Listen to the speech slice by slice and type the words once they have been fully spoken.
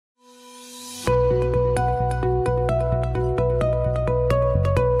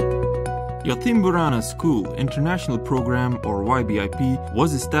Yatim Burana School International Program, or YBIP,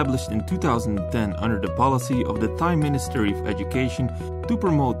 was established in 2010 under the policy of the Thai Ministry of Education to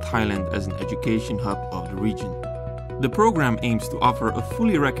promote Thailand as an education hub of the region. The program aims to offer a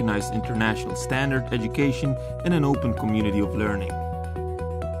fully recognized international standard education in an open community of learning.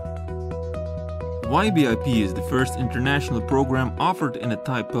 YBIP is the first international program offered in a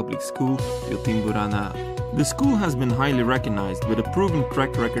Thai public school, Yatim Burana. The school has been highly recognized with a proven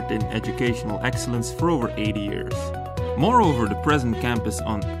track record in educational excellence for over 80 years. Moreover, the present campus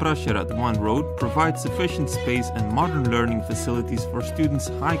on Prasharat 1 Road provides sufficient space and modern learning facilities for students'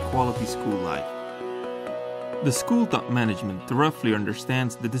 high-quality school life. The school top management thoroughly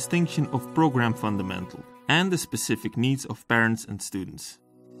understands the distinction of program fundamental and the specific needs of parents and students.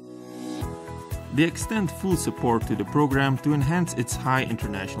 They extend full support to the program to enhance its high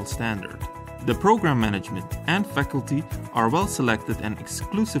international standard. The program management and faculty are well selected and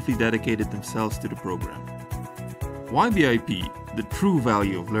exclusively dedicated themselves to the program. YBIP, the true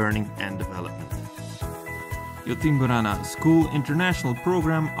value of learning and development. Yatim Burana School International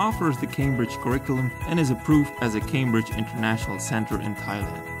Program offers the Cambridge curriculum and is approved as a Cambridge International Center in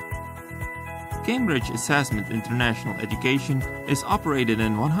Thailand. Cambridge Assessment International Education is operated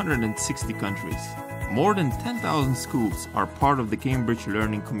in 160 countries. More than 10,000 schools are part of the Cambridge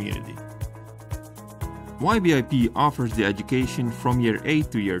learning community. YBIP offers the education from Year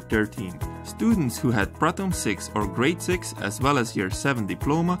 8 to Year 13. Students who had Pratham 6 or Grade 6 as well as Year 7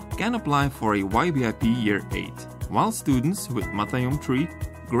 diploma can apply for a YBIP Year 8, while students with Matayom 3,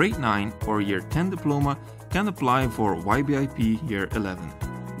 Grade 9 or Year 10 diploma can apply for YBIP Year 11.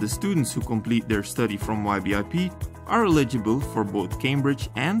 The students who complete their study from YBIP are eligible for both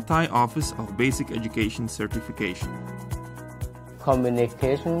Cambridge and Thai Office of Basic Education certification.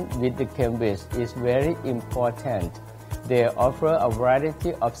 Communication with the Cambridge is very important. They offer a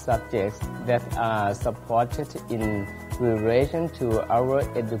variety of subjects that are supported in relation to our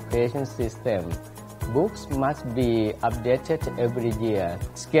education system. Books must be updated every year.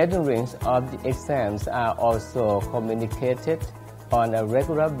 Schedulings of the exams are also communicated on a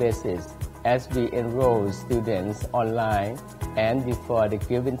regular basis as we enroll students online and before the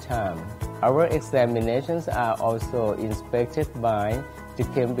given time. Our examinations are also inspected by the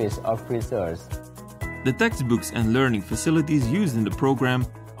Cambridge officers. The textbooks and learning facilities used in the program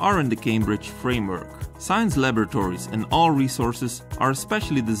are in the Cambridge framework. Science laboratories and all resources are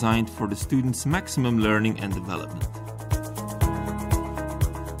especially designed for the students' maximum learning and development.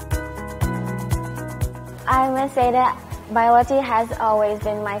 I must say that biology has always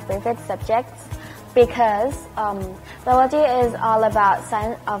been my favorite subject because biology is all about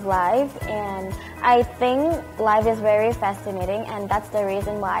science of life, and I think life is very fascinating, and that's the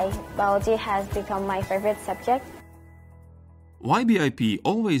reason why biology has become my favorite subject. YBIP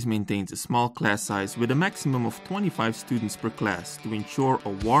always maintains a small class size with a maximum of 25 students per class to ensure a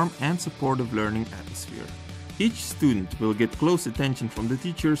warm and supportive learning atmosphere. Each student will get close attention from the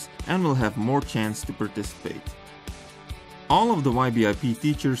teachers and will have more chance to participate. All of the YBIP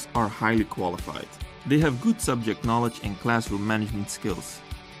teachers are highly qualified. They have good subject knowledge and classroom management skills.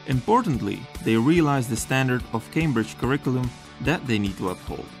 Importantly, they realize the standard of Cambridge curriculum that they need to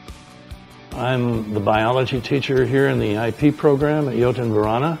uphold. I'm the biology teacher here in the IP program at Yatim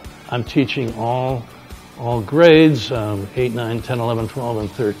Burana. I'm teaching all grades, 8, 9, 10, 11, 12,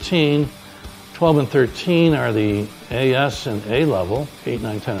 and 13. 12 and 13 are the AS and A level, 8,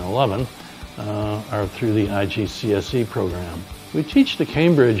 9, 10, and 11. Are through the IGCSE program. We teach the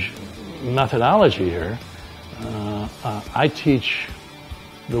Cambridge methodology here. I teach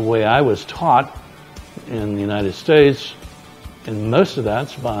the way I was taught in the United States, and most of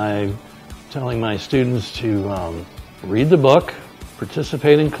that's by telling my students to read the book,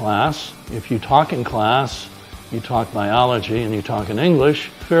 participate in class. If you talk in class, you talk biology and you talk in English.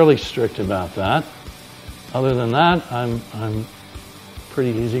 Fairly strict about that. Other than that, I'm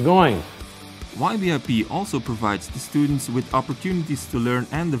pretty easygoing. YBIP also provides the students with opportunities to learn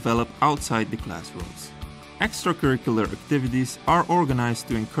and develop outside the classrooms. Extracurricular activities are organized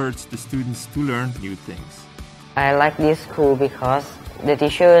to encourage the students to learn new things. I like this school because the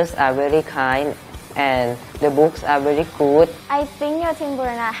teachers are very kind and the books are very good. I think Yatim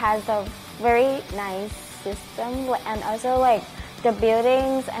Burana has a very nice system, and also like the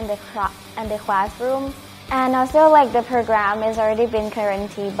buildings and the classrooms, and also like the program has already been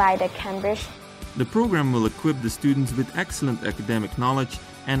guaranteed by the Cambridge. The program will equip the students with excellent academic knowledge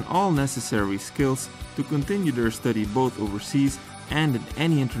and all necessary skills to continue their study both overseas and in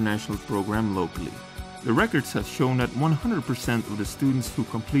any international program locally. The records have shown that 100% of the students who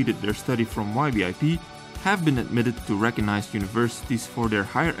completed their study from YBIP have been admitted to recognized universities for their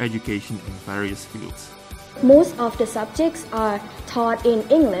higher education in various fields. Most of the subjects are taught in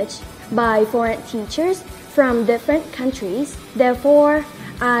English by foreign teachers from different countries. Therefore,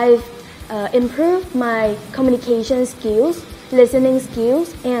 I've improved my communication skills, listening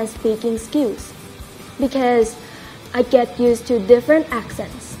skills, and speaking skills because I get used to different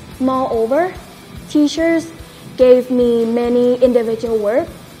accents. Moreover, teachers gave me many individual work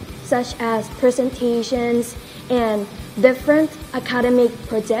such as presentations and different academic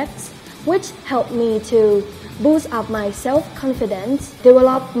projects, which helped me to boost up my self-confidence,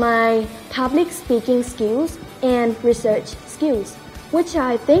 develop my public speaking skills, and research skills, which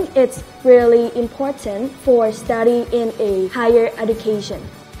I think it's really important for study in a higher education.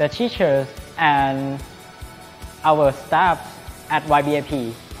 The teachers and our staff at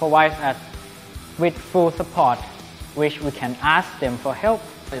Ybip provides us with full support, which we can ask them for help.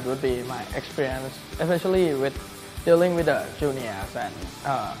 It would be my experience, especially with dealing with the juniors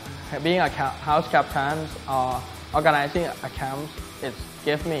and being a house captain or organizing a camp. It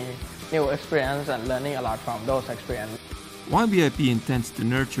gave me new experience and learning a lot from those experiences. Ybip intends to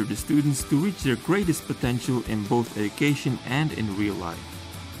nurture the students to reach their greatest potential in both education and in real life.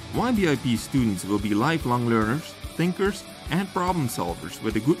 Ybip students will be lifelong learners, thinkers, and problem solvers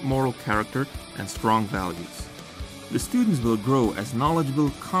with a good moral character and strong values. The students will grow as knowledgeable,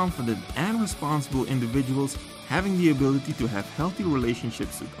 confident, and responsible individuals having the ability to have healthy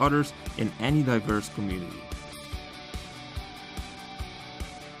relationships with others in any diverse community.